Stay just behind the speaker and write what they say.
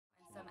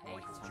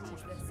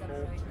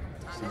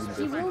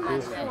He will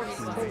not form his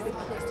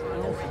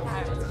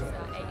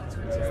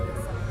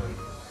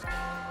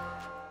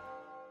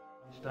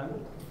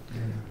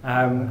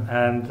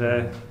and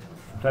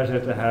pleasure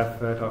to have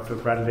Dr.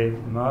 Bradley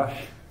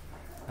Marsh,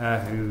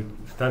 who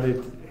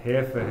studied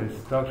here for his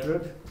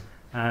doctorate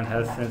and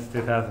has since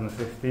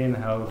 2016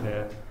 held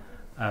a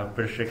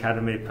British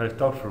Academy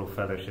postdoctoral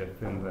fellowship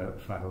in the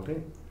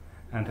faculty,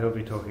 and he'll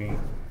be talking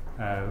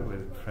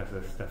with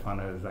Professor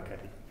Stefano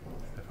Zacchetti.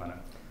 Stefano.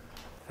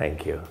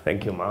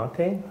 Thank you,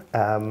 Martin.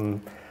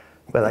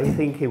 Well, I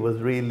think it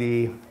was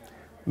really,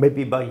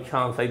 maybe by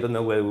chance, I don't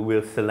know whether we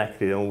were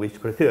selected on which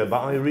criteria, but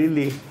I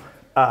really,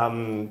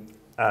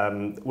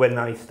 when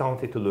I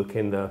started to look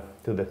into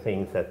the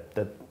things that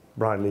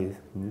Bradley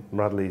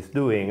is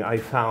doing, I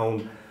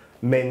found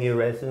many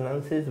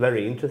resonances,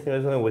 very interesting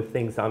resonances with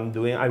things I'm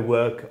doing. I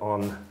work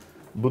on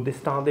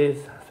Buddhist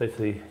studies, so it's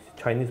a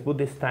Chinese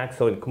Buddhist text,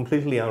 so a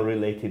completely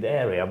unrelated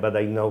area, but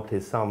I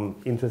noticed some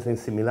interesting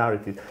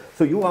similarities.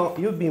 So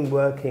you've been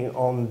working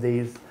on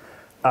this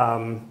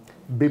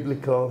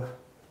biblical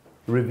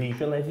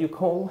revision, as you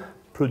call,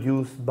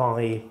 produced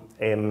by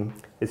a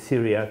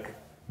Syriac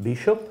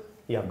bishop,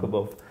 Jacob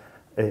of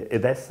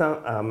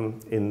Edessa,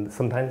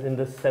 sometimes in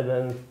the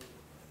 7th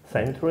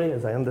century,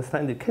 as I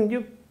understand it. Can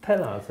you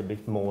tell us a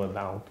bit more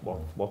about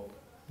what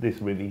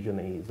this revision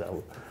is?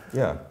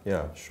 Yeah,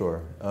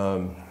 sure.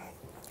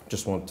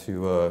 Just want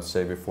to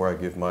say before I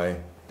give my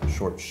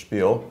short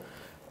spiel,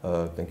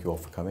 thank you all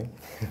for coming.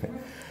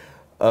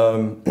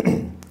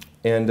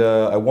 And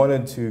I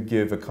wanted to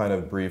give a kind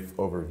of brief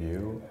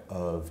overview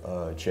of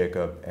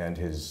Jacob and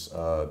his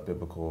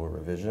biblical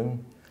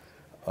revision,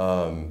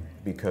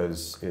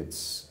 because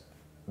it's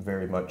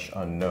very much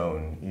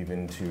unknown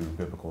even to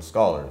biblical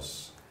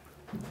scholars,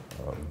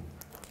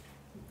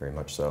 very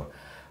much so.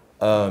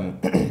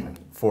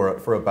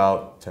 For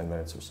about 10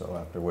 minutes or so,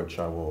 after which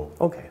I will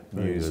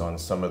muse on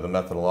some of the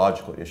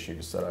methodological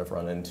issues that I've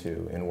run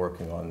into in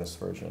working on this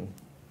version.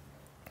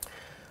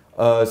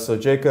 So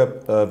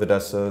Jacob of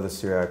Edessa, the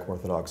Syriac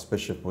Orthodox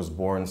bishop, was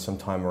born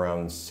sometime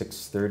around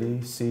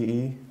 630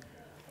 CE.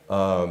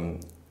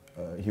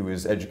 He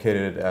was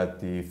educated at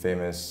the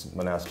famous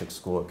monastic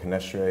school at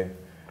Keneshre,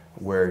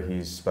 where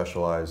he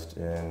specialized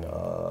in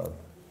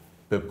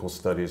biblical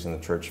studies in the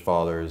Church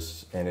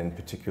Fathers, and in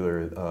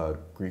particular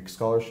Greek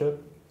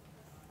scholarship,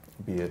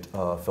 be it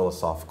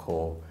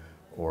philosophical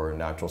or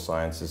natural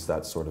sciences,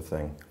 that sort of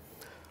thing.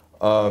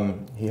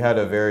 He had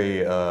a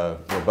very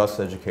robust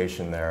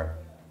education there,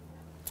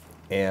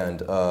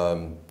 and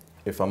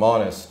if I'm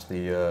honest,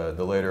 the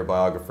later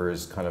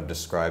biographers kind of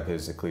describe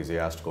his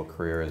ecclesiastical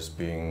career as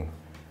being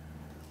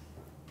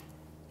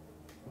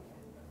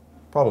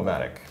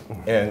problematic.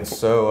 And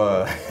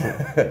so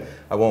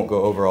I won't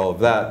go over all of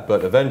that,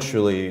 but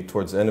eventually,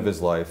 towards the end of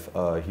his life,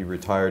 he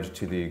retired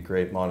to the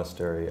great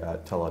monastery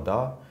at Tel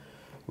Ada,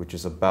 which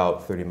is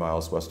about 30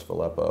 miles west of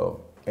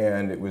Aleppo.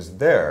 And it was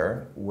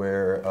there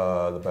where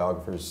the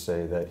biographers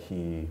say that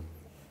he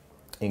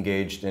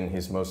engaged in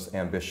his most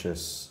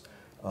ambitious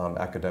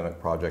academic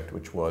project,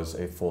 which was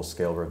a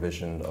full-scale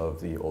revision of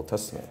the Old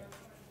Testament.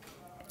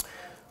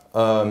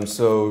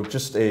 So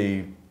just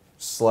a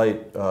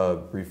slight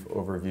brief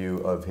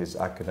overview of his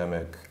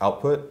academic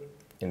output.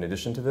 In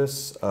addition to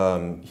this,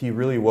 he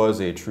really was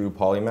a true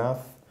polymath.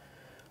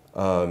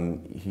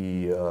 Through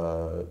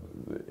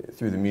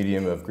the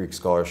medium of Greek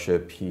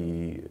scholarship,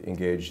 he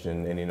engaged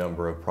in any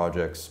number of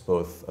projects,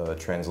 both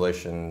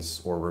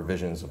translations or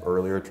revisions of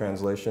earlier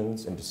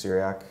translations into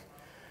Syriac,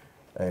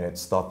 and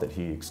it's thought that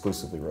he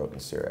exclusively wrote in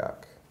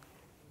Syriac.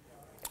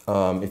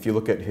 If you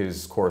look at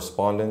his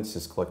correspondence,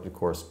 his collected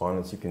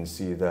correspondence, you can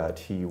see that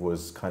he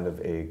was kind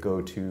of a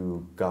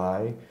go-to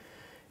guy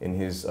in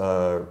his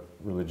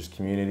religious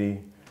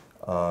community.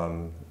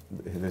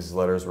 His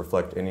letters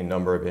reflect any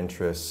number of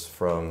interests,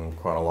 from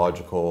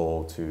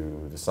chronological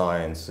to the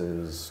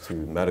sciences to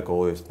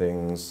medical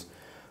things,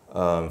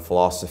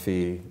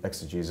 philosophy,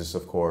 exegesis,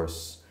 of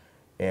course,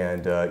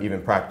 and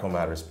even practical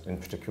matters, in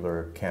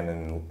particular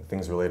canon,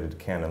 things related to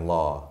canon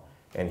law.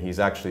 And he's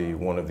actually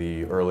one of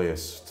the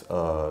earliest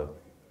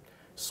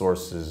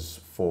sources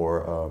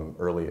for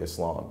early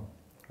Islam,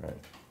 right?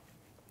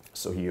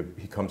 So he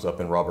comes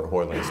up in Robert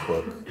Hoyland's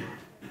book.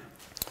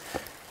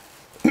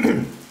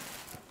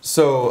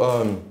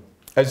 So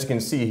as you can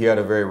see, he had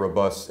a very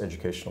robust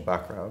educational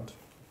background,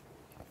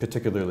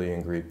 particularly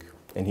in Greek.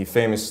 And he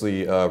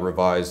famously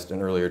revised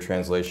an earlier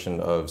translation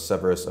of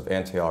Severus of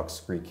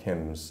Antioch's Greek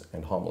hymns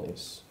and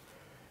homilies,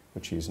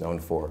 which he's known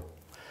for.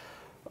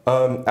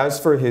 As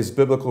for his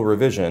biblical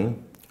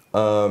revision,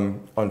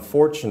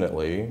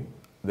 unfortunately,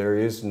 there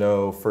is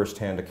no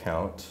first-hand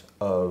account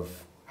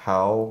of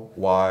how,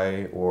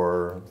 why,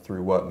 or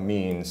through what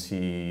means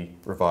he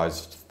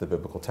revised the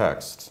biblical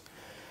text.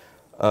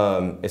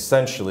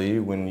 Essentially,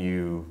 when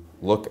you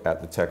look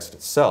at the text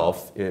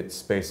itself,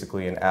 it's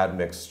basically an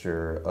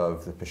admixture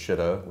of the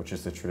Peshitta, which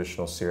is the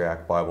traditional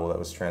Syriac Bible that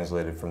was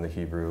translated from the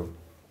Hebrew.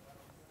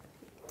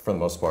 For the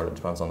most part, it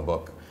depends on the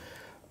book.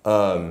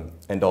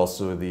 And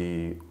also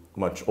the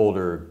much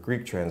older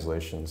Greek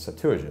translation,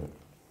 Septuagint.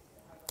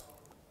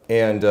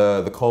 And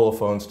the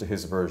colophons to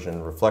his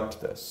version reflect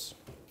this.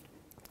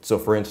 So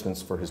for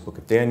instance, for his book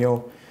of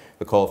Daniel,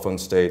 the colophon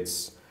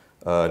states,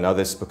 now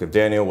this book of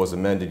Daniel was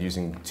amended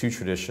using two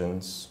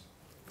traditions.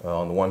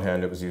 On the one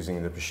hand, it was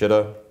using the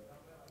Peshitta,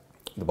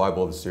 the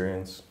Bible of the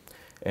Syrians,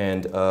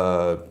 and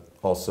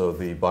also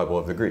the Bible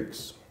of the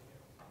Greeks.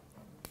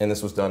 And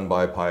this was done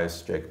by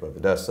pious Jacob of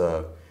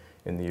Edessa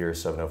in the year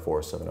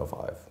 704,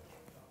 705,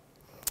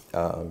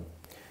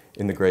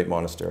 in the great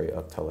monastery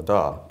of Tel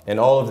Ada. And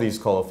all of these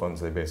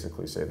colophons, they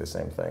basically say the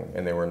same thing,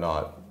 and they're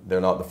not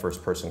the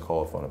first person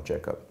colophon of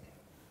Jacob.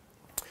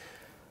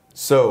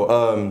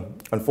 So,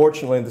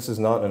 unfortunately, this is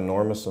not an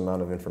enormous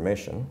amount of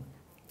information.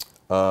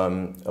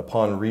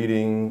 Upon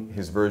reading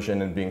his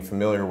version and being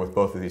familiar with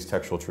both of these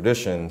textual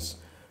traditions,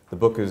 the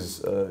book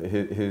is,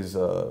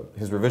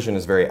 his revision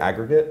is very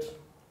aggregate,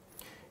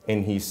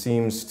 and he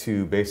seems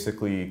to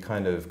basically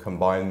kind of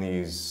combine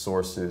these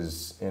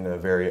sources in a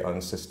very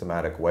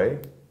unsystematic way.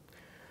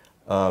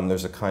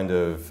 There's a kind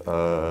of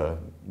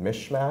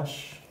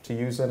mishmash, to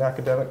use an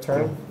academic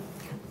term,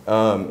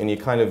 and he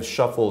kind of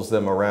shuffles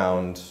them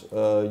around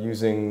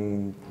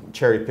using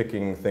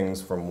cherry-picking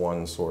things from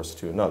one source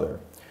to another.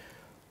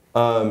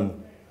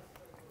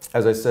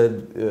 As I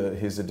said,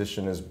 his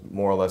edition is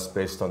more or less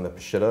based on the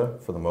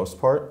Peshitta for the most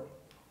part,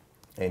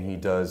 and he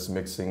does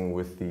mixing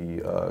with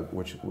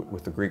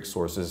the Greek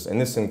sources, and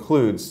this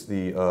includes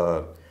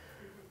the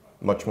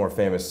much more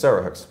famous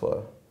Syriac,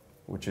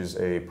 which is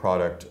a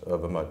product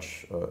of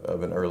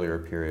an earlier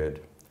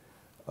period,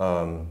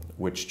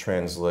 which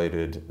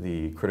translated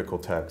the critical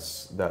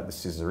texts that the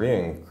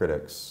Caesarean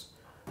critics,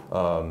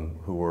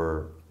 who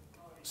were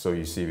so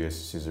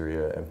Eusebius,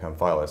 Caesarea, and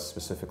Pamphilus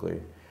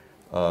specifically,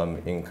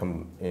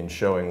 in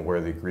showing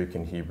where the Greek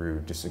and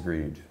Hebrew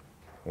disagreed.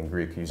 In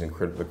Greek, using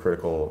the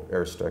critical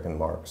aristic and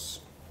marks.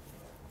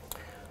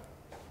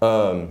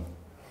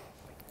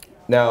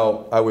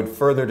 Now, I would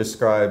further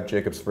describe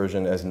Jacob's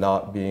version as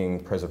not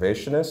being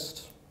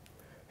preservationist.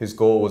 His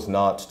goal was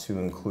not to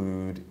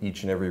include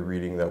each and every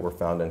reading that were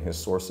found in his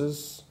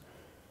sources.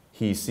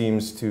 He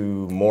seems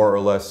to more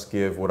or less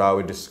give what I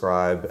would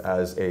describe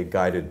as a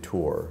guided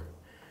tour.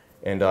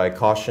 And I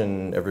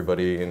caution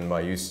everybody in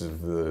my use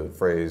of the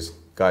phrase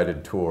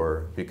guided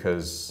tour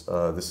because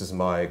this is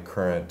my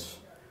current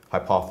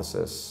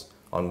hypothesis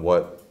on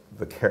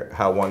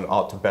how one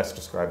ought to best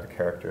describe the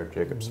character of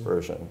Jacob's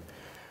version.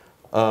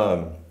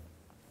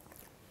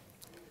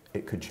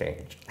 It could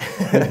change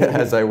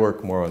as I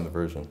work more on the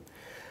version.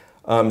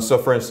 So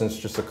for instance,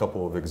 just a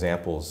couple of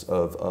examples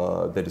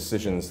of the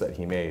decisions that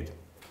he made.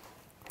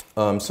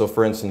 So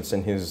for instance,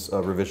 in his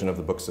revision of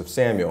the books of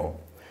Samuel,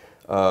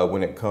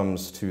 when it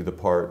comes to the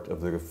part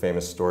of the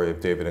famous story of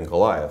David and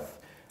Goliath,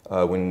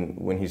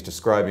 when he's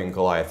describing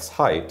Goliath's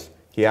height,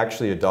 he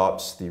actually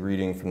adopts the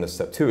reading from the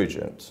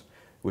Septuagint,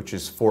 which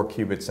is 4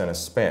 cubits and a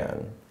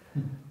span.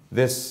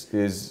 This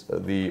is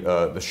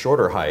the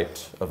shorter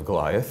height of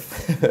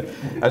Goliath,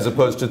 as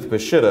opposed to the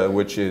Peshitta,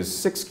 which is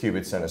 6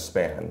 cubits and a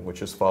span,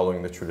 which is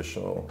following the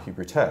traditional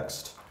Hebrew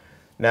text.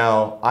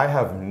 Now, I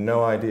have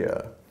no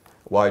idea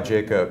why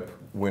Jacob,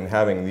 when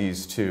having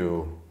these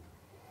two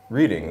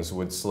readings,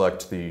 would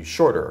select the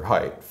shorter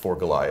height for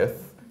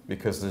Goliath,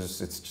 because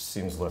it just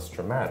seems less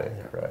dramatic,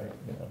 right?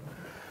 You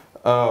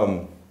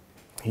know?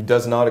 He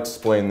does not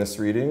explain this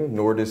reading,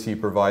 nor does he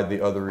provide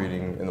the other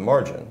reading in the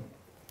margin,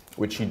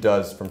 which he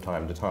does from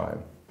time to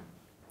time.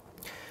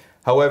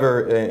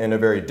 However, in a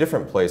very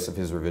different place of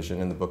his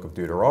revision in the book of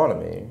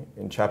Deuteronomy,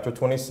 in chapter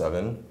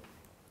 27,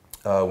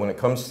 when it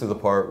comes to the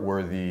part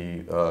where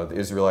the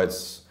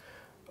Israelites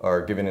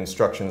are given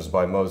instructions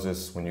by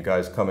Moses, when you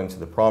guys come into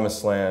the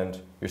promised land,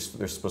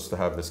 they're supposed to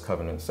have this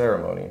covenant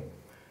ceremony.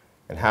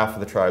 And half of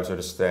the tribes are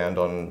to stand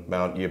on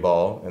Mount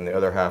Ebal, and the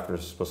other half are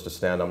supposed to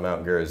stand on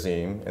Mount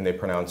Gerizim, and they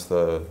pronounce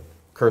the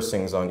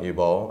cursings on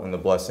Ebal and the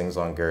blessings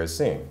on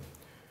Gerizim.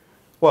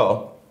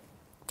 Well,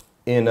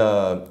 in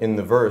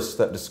the verse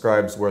that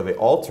describes where the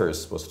altar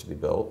is supposed to be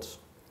built,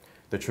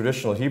 the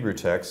traditional Hebrew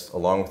text,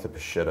 along with the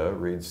Peshitta,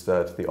 reads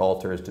that the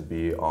altar is to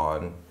be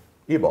on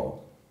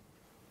Ebal,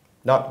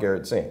 not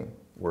Gerizim,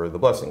 where the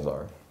blessings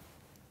are.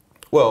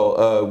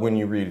 Well, when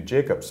you read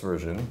Jacob's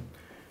version,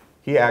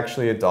 he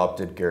actually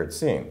adopted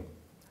Gerizim.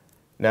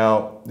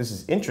 Now, this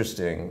is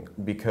interesting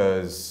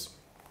because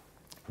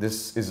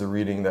this is a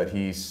reading that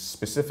he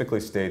specifically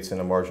states in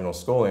a marginal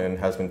scholion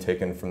has been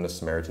taken from the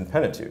Samaritan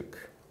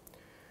Pentateuch,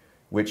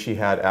 which he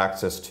had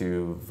access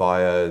to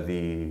via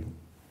the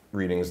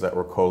readings that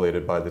were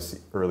collated by the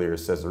earlier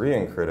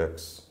Caesarean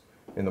critics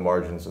in the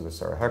margins of the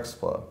Syriac.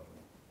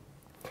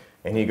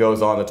 And he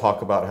goes on to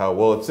talk about how,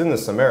 well, it's in the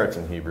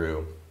Samaritan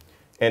Hebrew,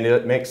 and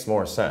it makes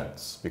more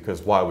sense,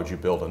 because why would you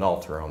build an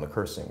altar on the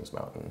cursings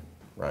mountain,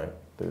 right?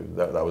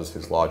 That was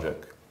his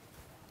logic.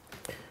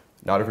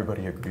 Not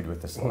everybody agreed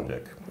with this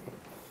logic.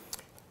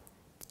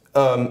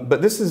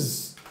 But this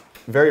is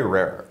very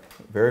rare,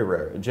 very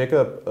rare.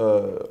 Jacob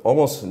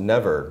almost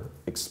never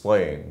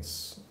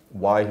explains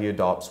why he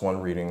adopts one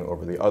reading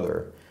over the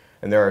other.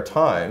 And there are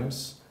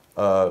times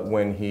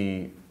when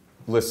he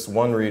lists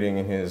one reading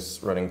in his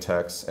running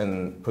text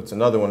and puts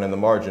another one in the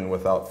margin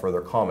without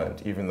further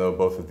comment, even though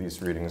both of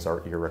these readings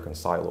are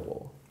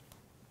irreconcilable.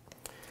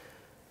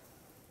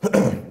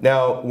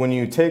 Now, when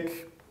you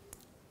take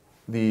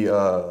the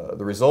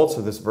results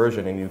of this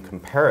version and you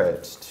compare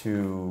it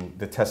to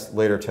the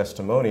later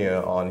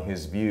testimonia on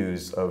his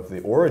views of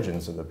the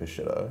origins of the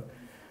Peshitta,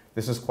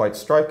 this is quite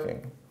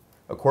striking.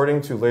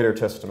 According to later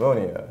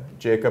testimonia,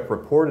 Jacob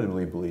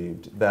reportedly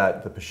believed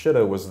that the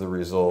Peshitta was the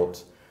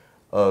result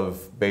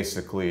of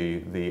basically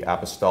the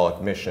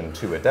apostolic mission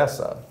to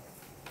Edessa.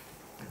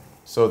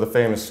 So the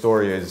famous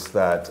story is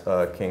that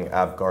King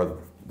Abgar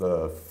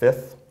V,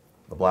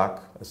 the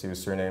Black, as he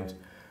was surnamed,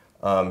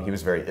 he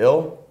was very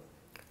ill,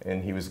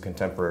 and he was a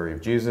contemporary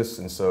of Jesus,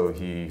 and so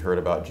he heard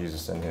about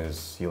Jesus and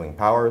his healing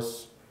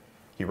powers.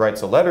 He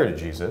writes a letter to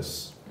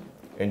Jesus,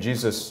 and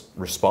Jesus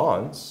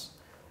responds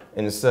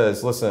and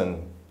says,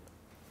 listen,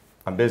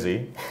 I'm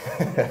busy.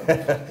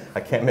 I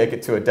can't make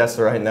it to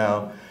Edessa right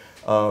now,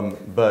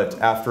 but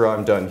after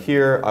I'm done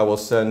here, I will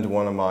send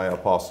one of my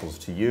apostles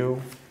to you.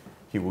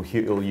 He will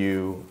heal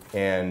you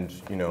and,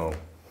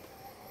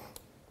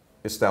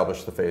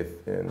 establish the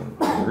faith in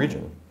the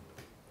region.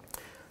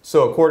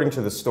 So according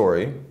to the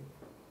story,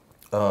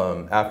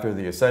 after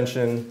the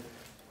ascension,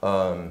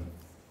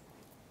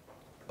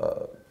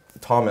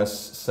 Thomas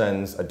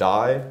sends a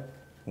die,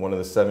 one of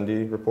the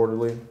 70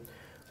 reportedly,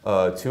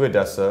 to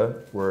Edessa,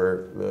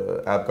 where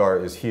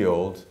Abgar is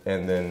healed,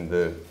 and then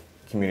the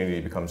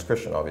community becomes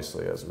Christian,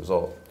 obviously, as a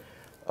result.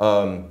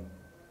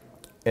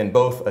 And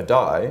both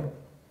Adai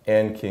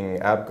and King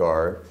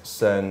Abgar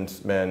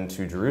send men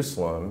to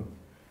Jerusalem,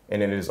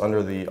 and it is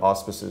under the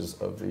auspices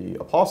of the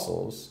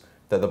apostles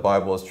that the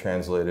Bible is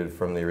translated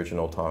from the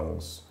original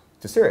tongues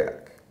to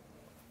Syriac.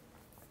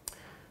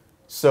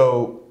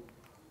 So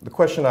the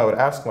question I would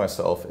ask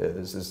myself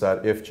is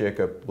that if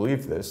Jacob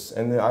believed this,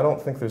 and I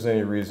don't think there's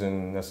any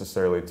reason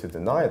necessarily to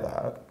deny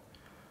that,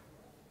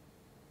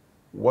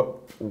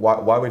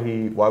 why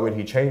would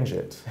he change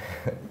it?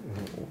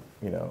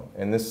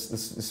 And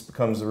this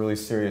becomes a really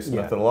serious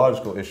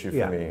methodological issue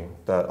for me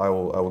that I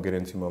will get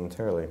into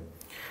momentarily.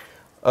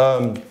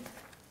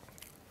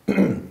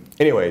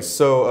 Anyway,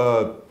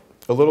 so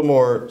a little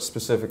more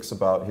specifics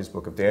about his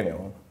book of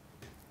Daniel.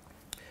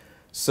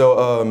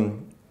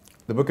 So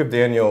the book of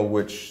Daniel,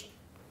 which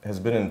has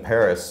been in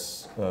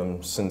Paris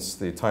since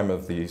the time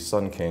of the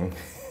Sun King,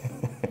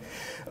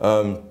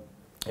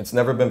 it's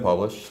never been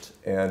published,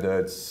 and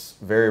it's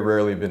very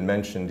rarely been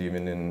mentioned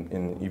even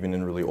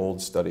in really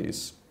old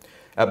studies.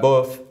 On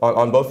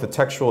both the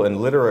textual and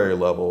literary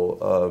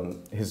level,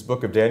 his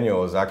book of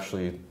Daniel is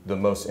actually the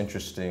most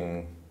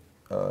interesting,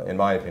 in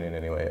my opinion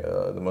anyway,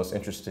 the most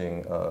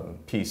interesting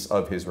piece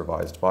of his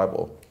revised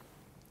Bible.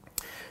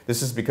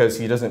 This is because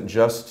he doesn't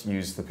just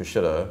use the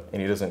Peshitta,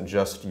 and he doesn't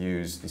just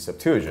use the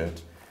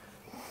Septuagint,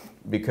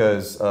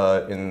 because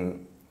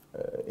in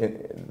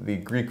the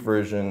Greek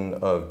version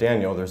of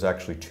Daniel, there's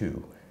actually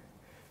two,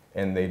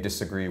 and they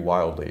disagree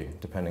wildly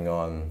depending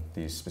on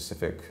the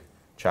specific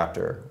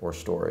chapter or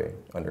story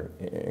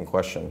in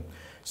question.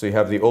 So you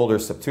have the older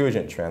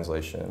Septuagint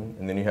translation,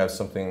 and then you have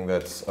something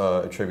that's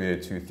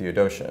attributed to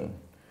Theodotion,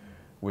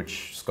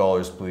 which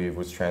scholars believe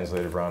was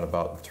translated around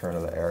about the turn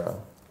of the era.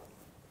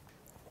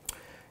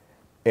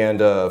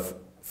 And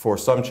for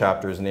some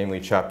chapters,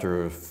 namely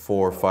chapter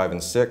 4, 5,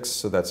 and 6,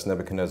 so that's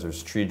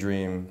Nebuchadnezzar's tree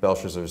dream,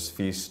 Belshazzar's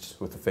feast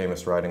with the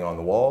famous writing on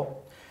the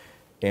wall,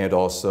 and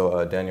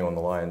also Daniel in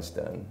the lion's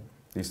den.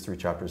 These three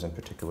chapters in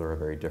particular are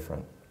very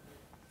different.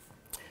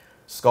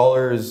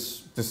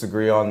 Scholars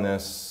disagree on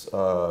this.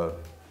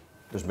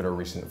 There's been a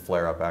recent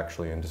flare-up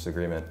actually in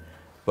disagreement.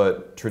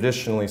 But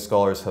traditionally,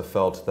 scholars have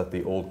felt that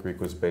the Old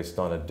Greek was based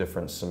on a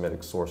different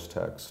Semitic source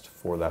text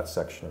for that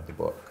section of the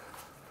book.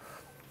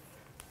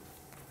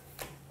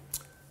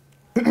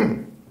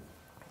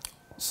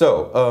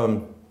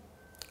 So,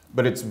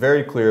 but it's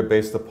very clear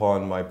based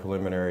upon my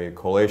preliminary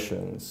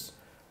collations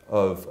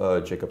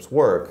of Jacob's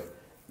work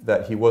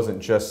that he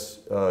wasn't just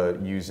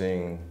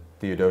using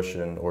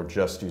Theodotion or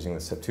just using the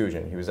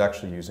Septuagint. He was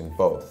actually using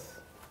both.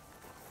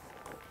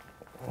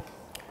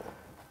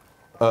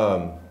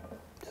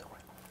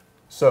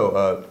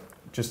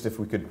 Just if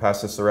we could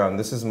pass this around,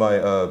 this is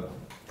my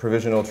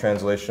provisional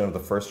translation of the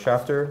first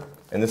chapter,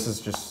 and this is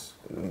just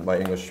my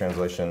English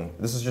translation.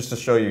 This is just to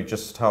show you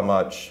just how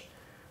much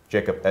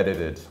Jacob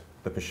edited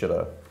the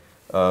Peshitta.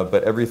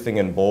 But everything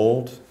in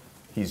bold,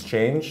 he's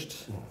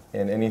changed,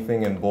 and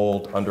anything in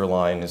bold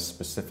underline is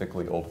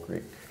specifically Old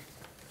Greek.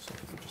 So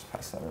if you could just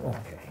pass that around.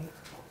 Okay.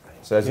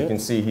 So as you can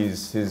see,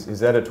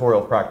 his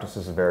editorial practice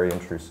is very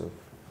intrusive.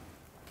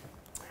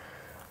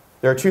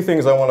 There are two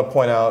things I want to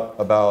point out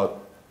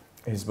about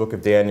his book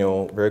of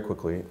Daniel very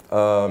quickly.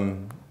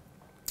 And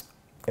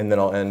then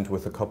I'll end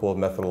with a couple of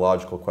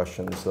methodological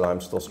questions that I'm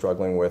still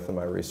struggling with in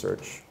my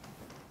research.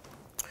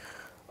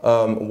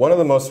 One of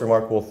the most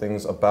remarkable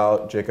things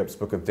about Jacob's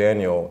book of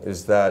Daniel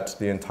is that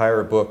the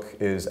entire book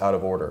is out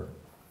of order.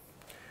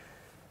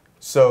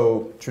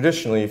 So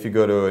traditionally, if you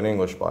go to an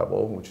English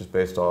Bible, which is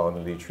based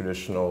on the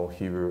traditional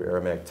Hebrew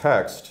Aramaic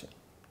text,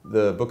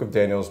 the book of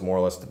Daniel is more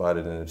or less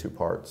divided into two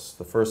parts.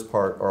 The first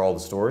part are all the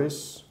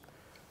stories,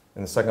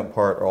 and the second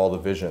part are all the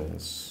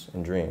visions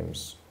and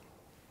dreams.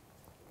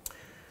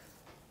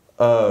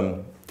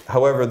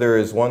 However, there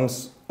is one,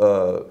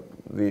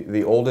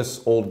 the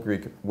oldest Old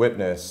Greek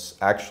witness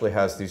actually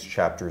has these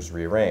chapters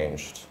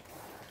rearranged.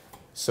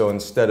 So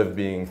instead of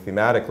being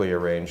thematically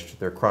arranged,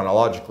 they're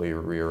chronologically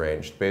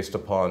rearranged based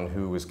upon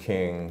who was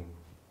king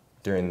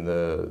during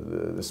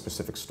the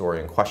specific story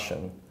in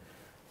question.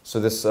 So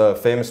this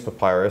famous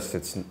papyrus,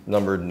 it's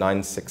numbered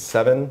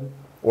 967,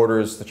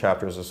 orders the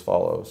chapters as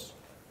follows.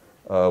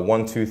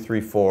 1, 2,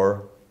 3,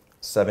 4,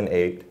 7,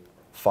 8,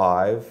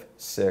 5,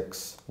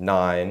 6,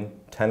 9,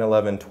 10,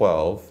 11,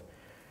 12,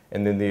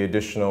 and then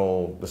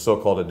the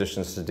so-called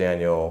additions to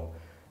Daniel,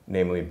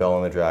 namely Bel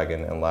and the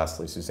Dragon, and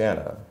lastly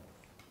Susanna.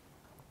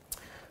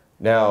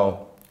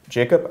 Now,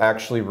 Jacob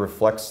actually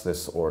reflects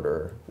this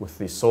order, with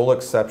the sole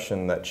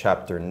exception that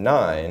chapter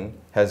 9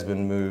 has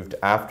been moved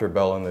after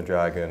Bel and the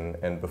Dragon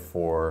and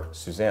before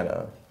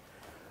Susanna.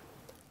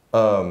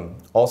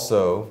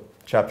 Also,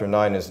 chapter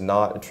 9 is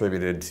not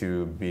attributed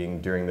to being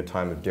during the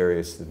time of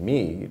Darius the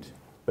Mede,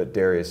 but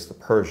Darius the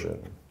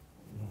Persian,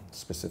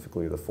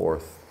 specifically the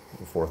fourth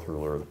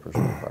ruler of the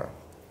Persian Empire.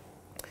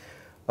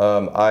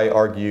 I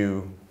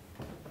argue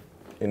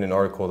in an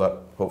article that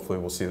hopefully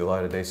will see the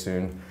light of day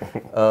soon,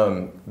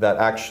 that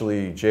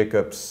actually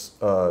Jacob's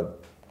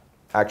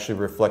actually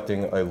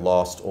reflecting a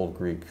lost Old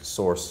Greek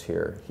source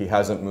here. He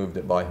hasn't moved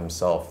it by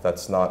himself.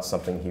 That's not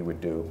something he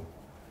would do.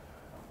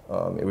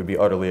 It would be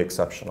utterly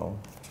exceptional.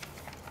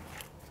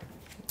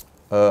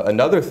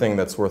 Another thing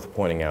that's worth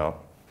pointing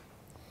out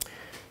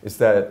is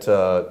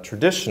that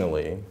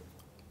traditionally,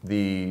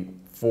 the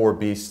four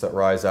beasts that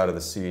rise out of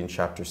the sea in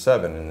chapter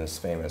 7 in this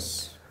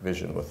famous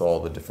vision with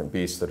all the different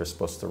beasts that are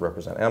supposed to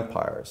represent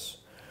empires.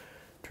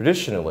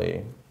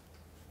 Traditionally,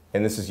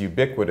 and this is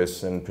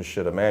ubiquitous in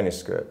Peshitta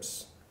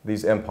manuscripts,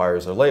 these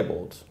empires are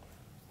labeled.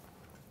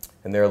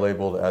 And they're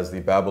labeled as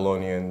the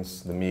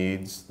Babylonians, the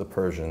Medes, the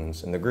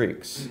Persians, and the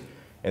Greeks.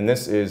 And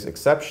this is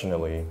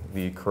exceptionally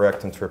the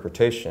correct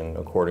interpretation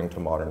according to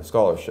modern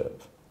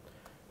scholarship.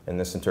 And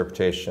this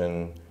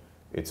interpretation,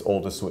 its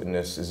oldest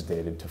witness is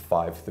dated to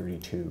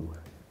 532.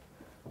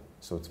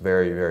 So it's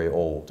very, very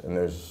old. And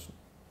there's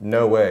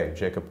no way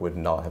Jacob would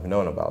not have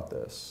known about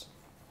this.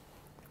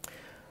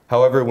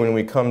 However, when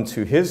we come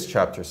to his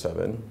chapter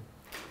 7,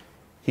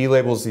 he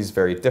labels these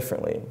very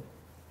differently.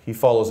 He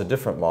follows a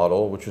different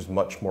model, which was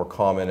much more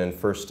common and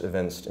first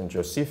evinced in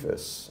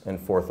Josephus and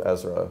 4th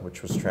Ezra,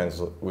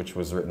 which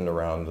was written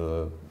around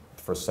the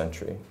 1st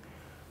century.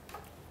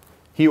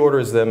 He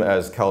orders them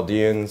as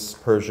Chaldeans,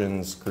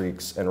 Persians,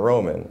 Greeks, and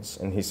Romans,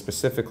 and he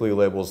specifically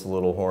labels the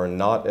little horn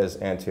not as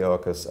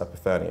Antiochus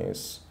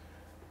Epiphanes,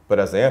 but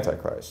as the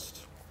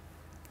Antichrist.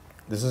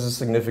 This is a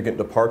significant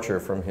departure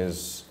from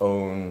his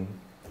own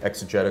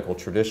exegetical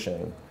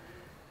tradition,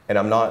 and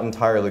I'm not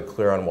entirely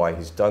clear on why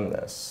he's done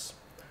this.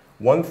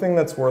 One thing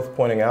that's worth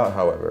pointing out,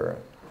 however,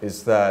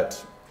 is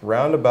that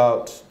round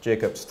about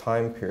Jacob's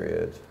time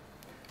period,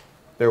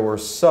 there were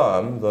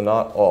some, though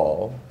not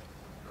all,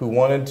 who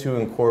wanted to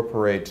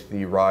incorporate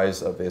the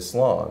rise of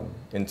Islam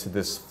into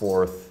this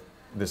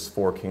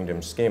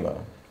four-kingdom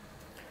schema.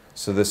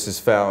 So this is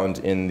found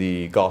in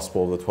the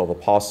Gospel of the 12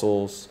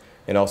 Apostles,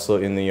 and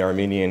also in the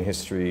Armenian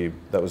history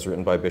that was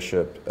written by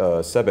Bishop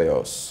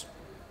Sebeos.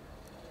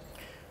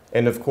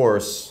 And of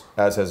course,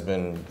 as has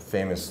been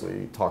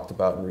famously talked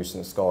about in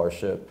recent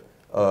scholarship,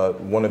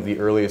 one of the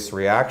earliest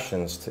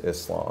reactions to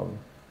Islam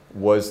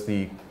was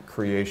the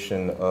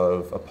creation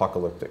of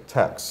apocalyptic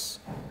texts,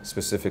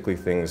 specifically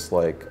things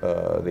like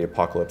the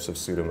Apocalypse of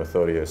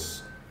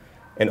Pseudo-Methodius.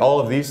 And all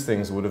of these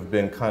things would have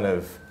been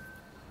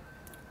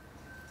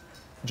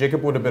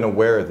Jacob would have been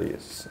aware of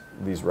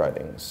these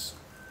writings.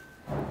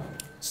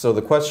 So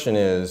the question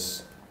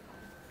is,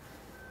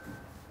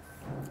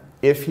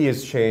 if he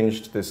has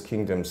changed this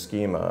kingdom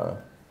schema,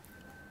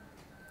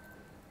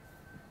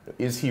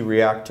 is he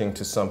reacting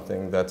to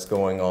something that's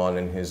going on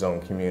in his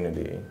own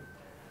community?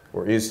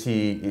 Or is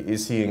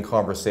he in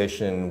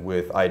conversation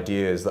with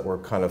ideas that were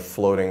kind of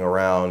floating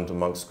around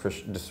amongst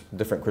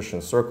different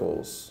Christian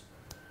circles?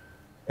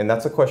 And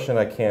that's a question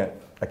I can't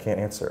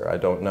answer. I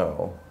don't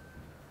know.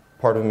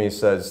 Part of me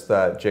says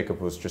that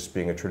Jacob was just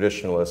being a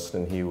traditionalist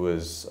and he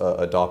was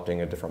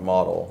adopting a different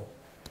model,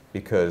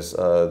 because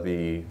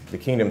the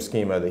kingdom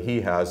schema that he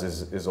has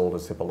is as old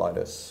as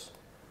Hippolytus.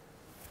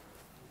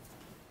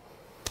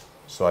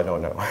 So I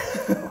don't know.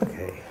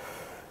 Okay.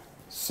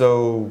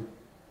 So,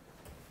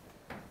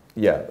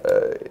 yeah,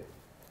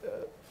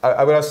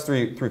 I would ask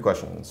three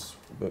questions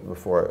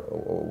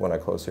when I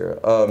close here.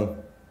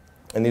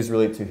 And these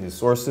relate to his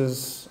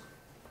sources,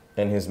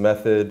 and his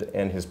method,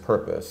 and his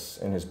purpose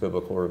in his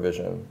biblical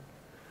revision.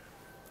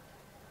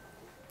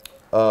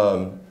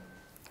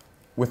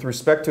 With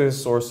respect to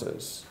his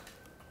sources,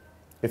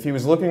 if he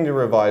was looking to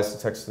revise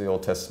the text of the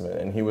Old Testament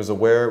and he was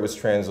aware it was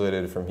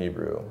translated from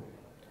Hebrew,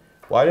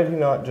 why did he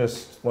not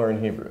just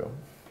learn Hebrew?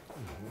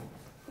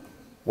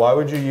 Why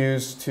would you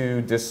use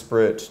two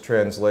disparate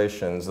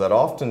translations that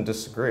often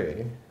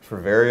disagree for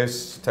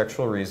various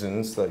textual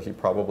reasons that he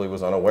probably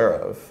was unaware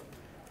of?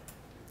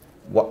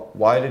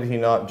 Why did he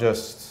not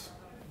just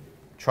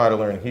try to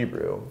learn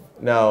Hebrew?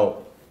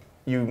 Now,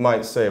 you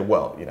might say,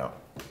 well, you know,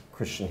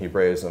 Christian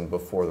Hebraism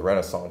before the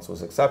Renaissance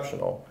was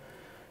exceptional.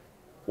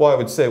 Well, I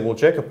would say, well,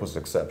 Jacob was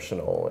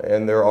exceptional,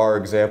 and there are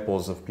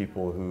examples of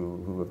people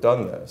who have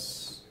done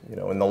this. You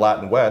know, in the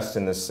Latin West,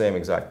 in this same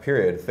exact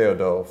period,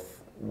 Theodulf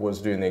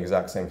was doing the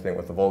exact same thing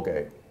with the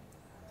Vulgate,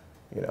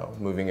 you know,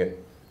 moving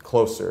it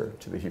closer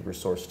to the Hebrew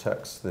source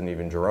text than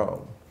even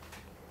Jerome.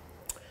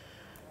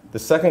 The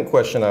second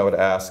question I would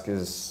ask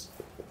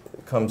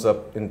comes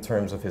up in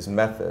terms of his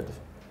method,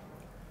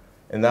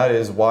 and that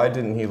is, why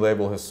didn't he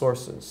label his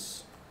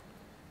sources?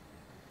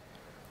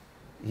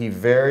 He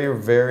very,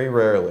 very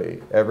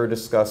rarely ever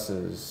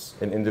discusses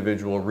an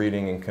individual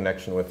reading in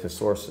connection with his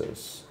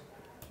sources.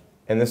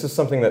 And this is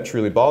something that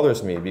truly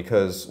bothers me,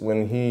 because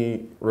when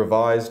he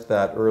revised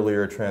that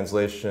earlier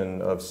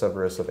translation of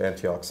Severus of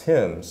Antioch's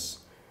hymns,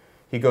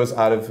 he goes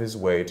out of his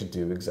way to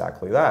do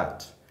exactly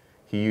that.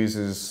 He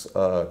uses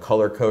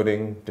color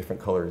coding,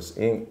 different colors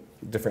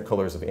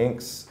of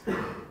inks,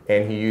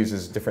 and he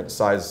uses different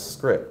size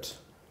script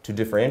to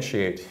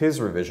differentiate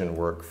his revision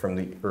work from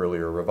the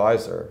earlier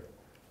reviser.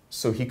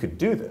 So he could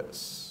do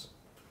this,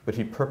 but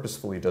he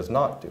purposefully does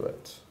not do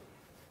it.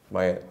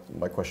 My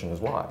question is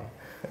why?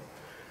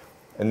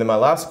 And then my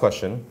last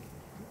question,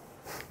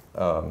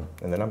 and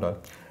then I'm done,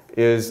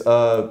 is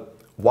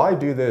why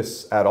do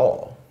this at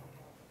all?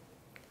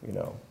 You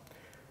know,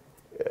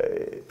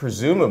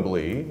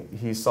 presumably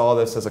he saw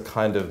this as a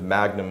kind of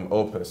magnum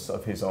opus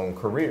of his own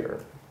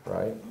career,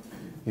 right?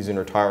 He's in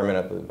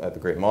retirement at the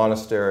great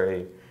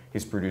monastery.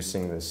 He's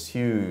producing this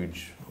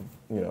huge,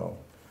 you know,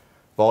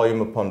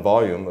 volume upon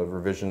volume of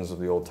revisions of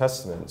the Old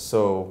Testament.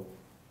 So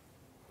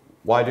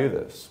why do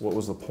this? What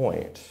was the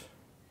point?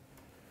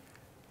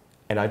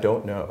 And I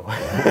don't know.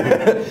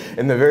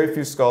 And the very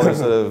few scholars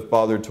that have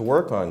bothered to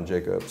work on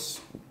Jacob's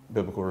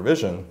biblical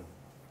revision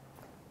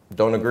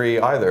don't agree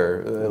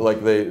either.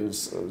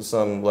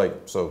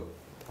 So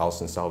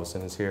Alison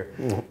Salveson is here,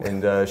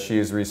 and she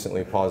has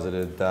recently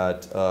posited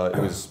that it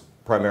was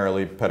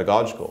primarily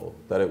pedagogical,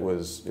 that it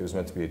was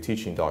meant to be a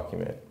teaching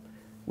document,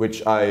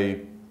 which I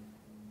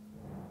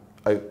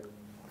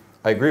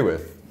agree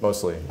with,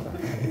 mostly.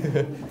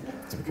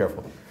 To be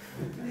careful.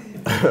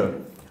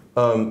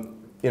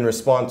 In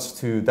response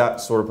to that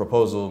sort of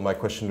proposal, my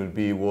question would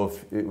be, well,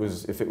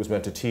 if it was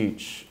meant to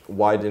teach,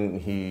 why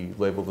didn't he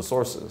label the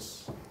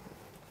sources?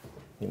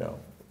 You know,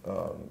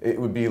 it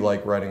would be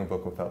like writing a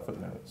book without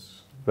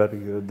footnotes. Very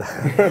good.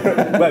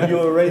 Well, you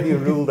already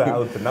ruled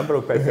out a number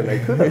of questions I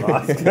could have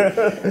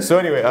asked. So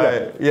anyway,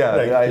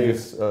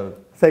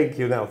 Thank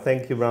you. Now,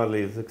 thank you,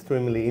 Bradley. It's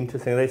extremely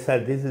interesting. As I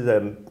said, this is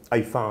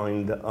I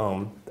find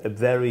a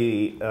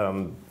very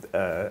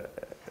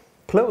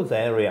close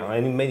area,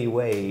 and in many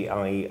ways,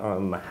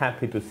 I'm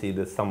happy to see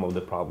that some of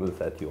the problems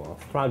that you are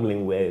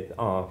struggling with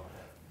are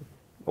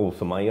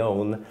also my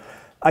own.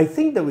 I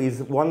think there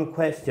is one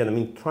question. I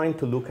mean, trying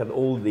to look at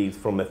all these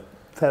from a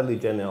fairly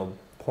general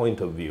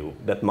point of view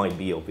that might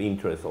be of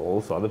interest, or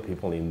also other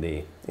people in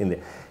the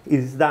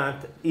is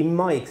that, in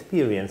my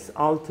experience,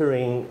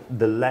 altering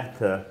the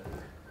letter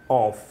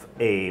of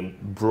a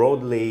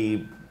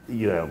broadly,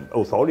 you know,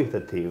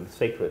 authoritative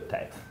sacred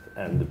text,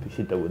 and the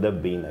Peshitta would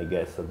have been, I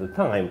guess, at the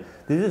time,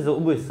 this is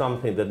always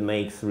something that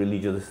makes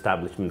religious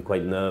establishment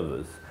quite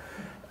nervous,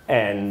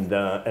 and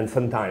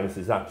sometimes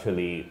it's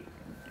actually,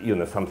 you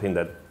know, something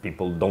that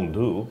people don't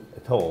do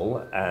at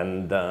all,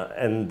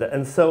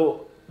 and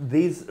so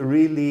this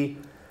really,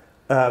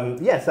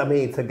 yes, I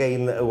mean, it's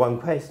again one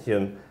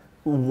question.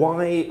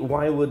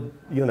 Why would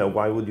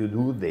you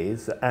do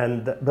this?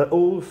 But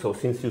also,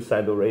 since you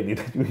said already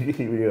that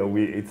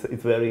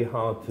it's very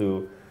hard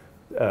to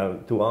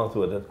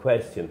answer that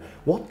question.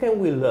 What can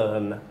we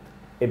learn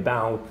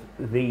about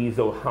these,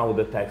 or how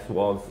the text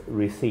was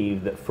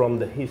received from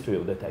the history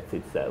of the text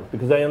itself?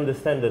 Because I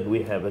understand that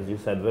we have, as you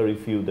said, very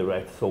few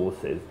direct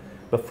sources,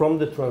 but from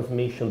the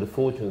transmission, the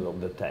fortunes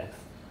of the text.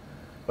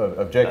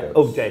 Of Jacob's?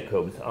 Of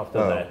Jacob's, after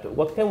that.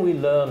 What can we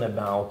learn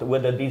about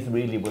whether this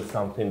really was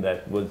something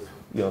that was,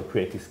 you know,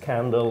 creating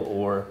scandal,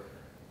 or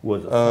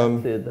was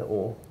accepted,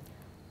 or?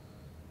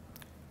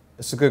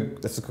 That's a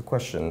good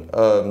question.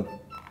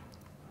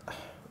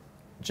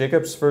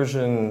 Jacob's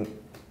version,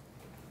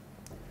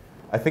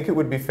 I think it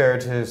would be fair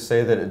to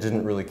say that it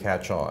didn't really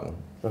catch on.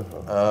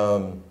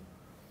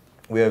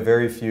 We have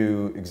very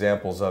few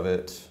examples of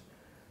it.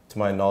 To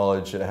my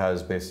knowledge, it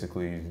has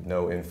basically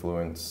no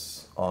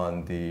influence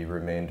on the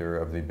remainder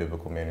of the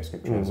biblical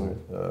manuscript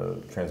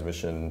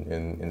transmission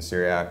in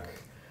Syriac.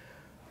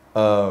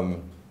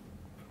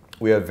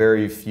 We have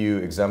very few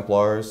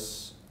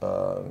exemplars.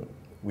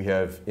 We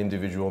have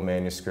individual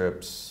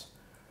manuscripts,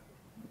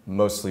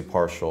 mostly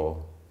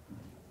partial,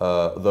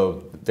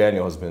 though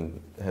Daniel has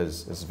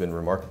been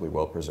remarkably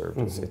well preserved.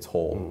 It's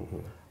whole.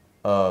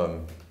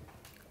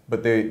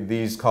 But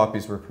these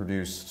copies were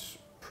produced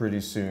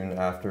pretty soon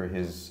after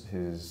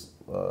his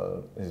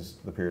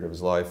the period of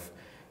his life,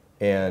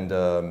 and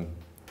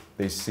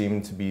they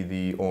seem to be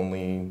the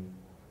only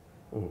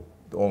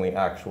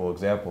actual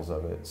examples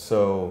of it.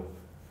 So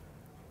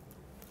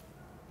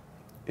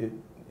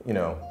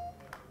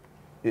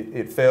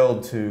it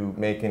failed to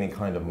make any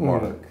kind of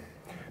mark.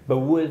 But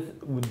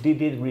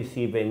did it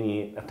receive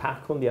any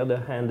attack on the other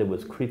hand? There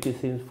was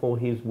criticism for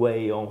his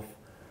way of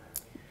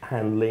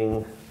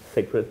handling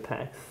sacred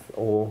texts,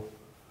 or?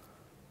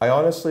 I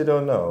honestly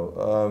don't know.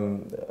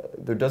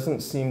 There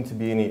doesn't seem to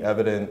be any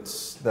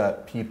evidence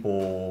that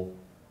people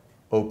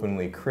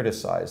openly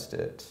criticized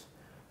it.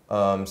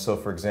 So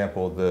for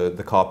example,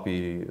 the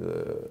copy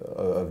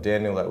of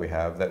Daniel that we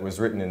have, that was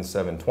written in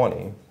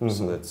 720,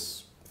 so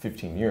that's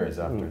 15 years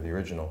after the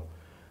original.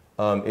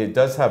 It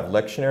does have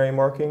lectionary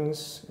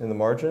markings in the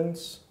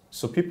margins,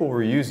 so people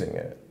were using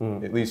it,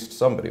 at least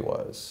somebody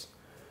was.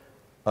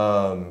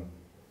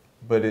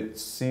 But it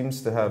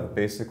seems to have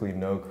basically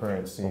no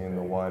currency in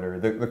the wider...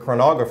 The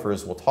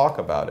chronographers will talk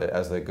about it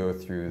as they go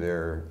through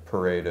their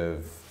parade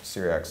of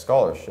Syriac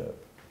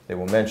scholarship. They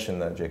will mention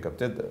that Jacob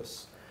did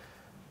this.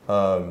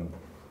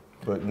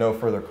 But no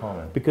further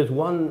comment. Because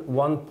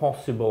one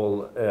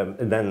possible,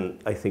 and then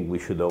I think we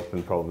should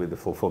open probably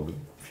for the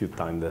few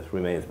time that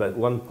remains, but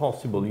one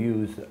possible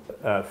use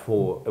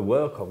for a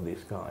work of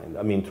this kind,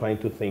 I mean, trying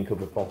to think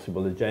of a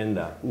possible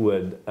agenda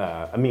would,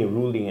 I mean,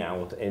 ruling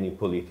out any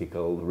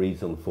political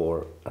reason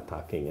for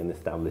attacking an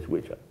established,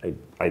 which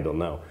I don't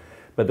know.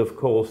 But of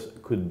course,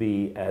 could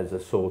be as a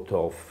sort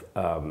of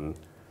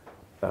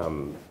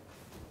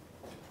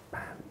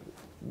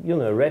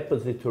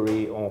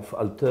repository of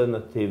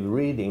alternative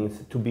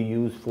readings to be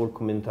used for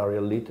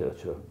commentarial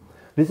literature.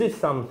 This is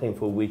something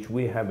for which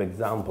we have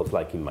examples,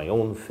 like in my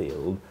own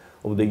field,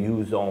 of the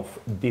use of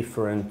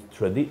different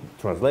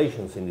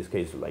translations, in this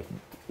case, like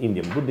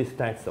Indian Buddhist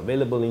texts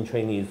available in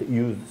Chinese,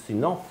 used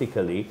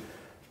synoptically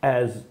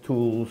as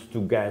tools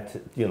to get,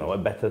 a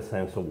better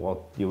sense of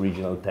what the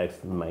original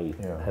text may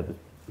have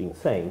been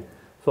saying.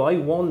 So I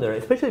wonder,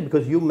 especially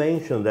because you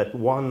mentioned that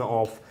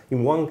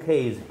in one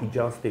case, he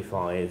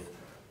justifies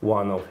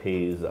one of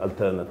his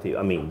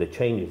alternative, the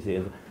changes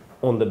is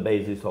on the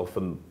basis of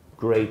a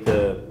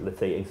greater, let's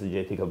say,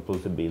 exegetical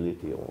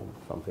plausibility or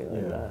something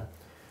like that.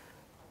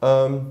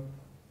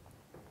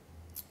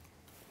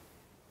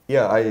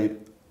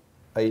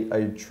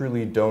 I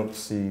truly don't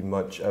see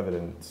much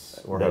evidence,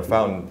 or have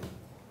found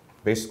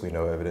basically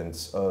no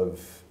evidence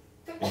of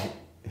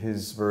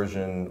his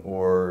version,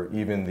 or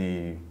even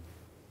the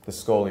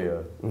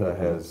scholia that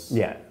has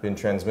been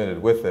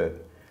transmitted with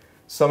it.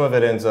 Some of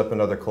it ends up in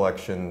other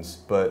collections,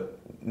 but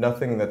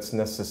nothing that's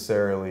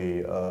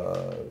necessarily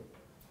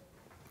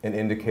an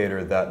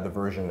indicator that the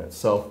version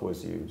itself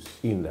was used.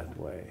 In that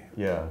way.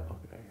 Yeah.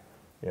 Okay.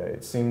 Yeah,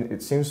 it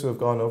seems to have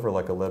gone over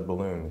like a lead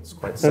balloon. It's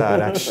quite sad,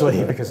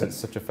 actually, because it's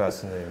such a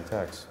fascinating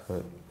text.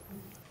 But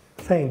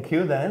thank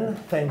you, then.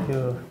 Thank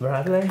you,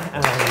 Bradley.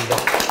 And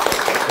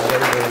very,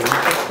 very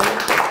interesting.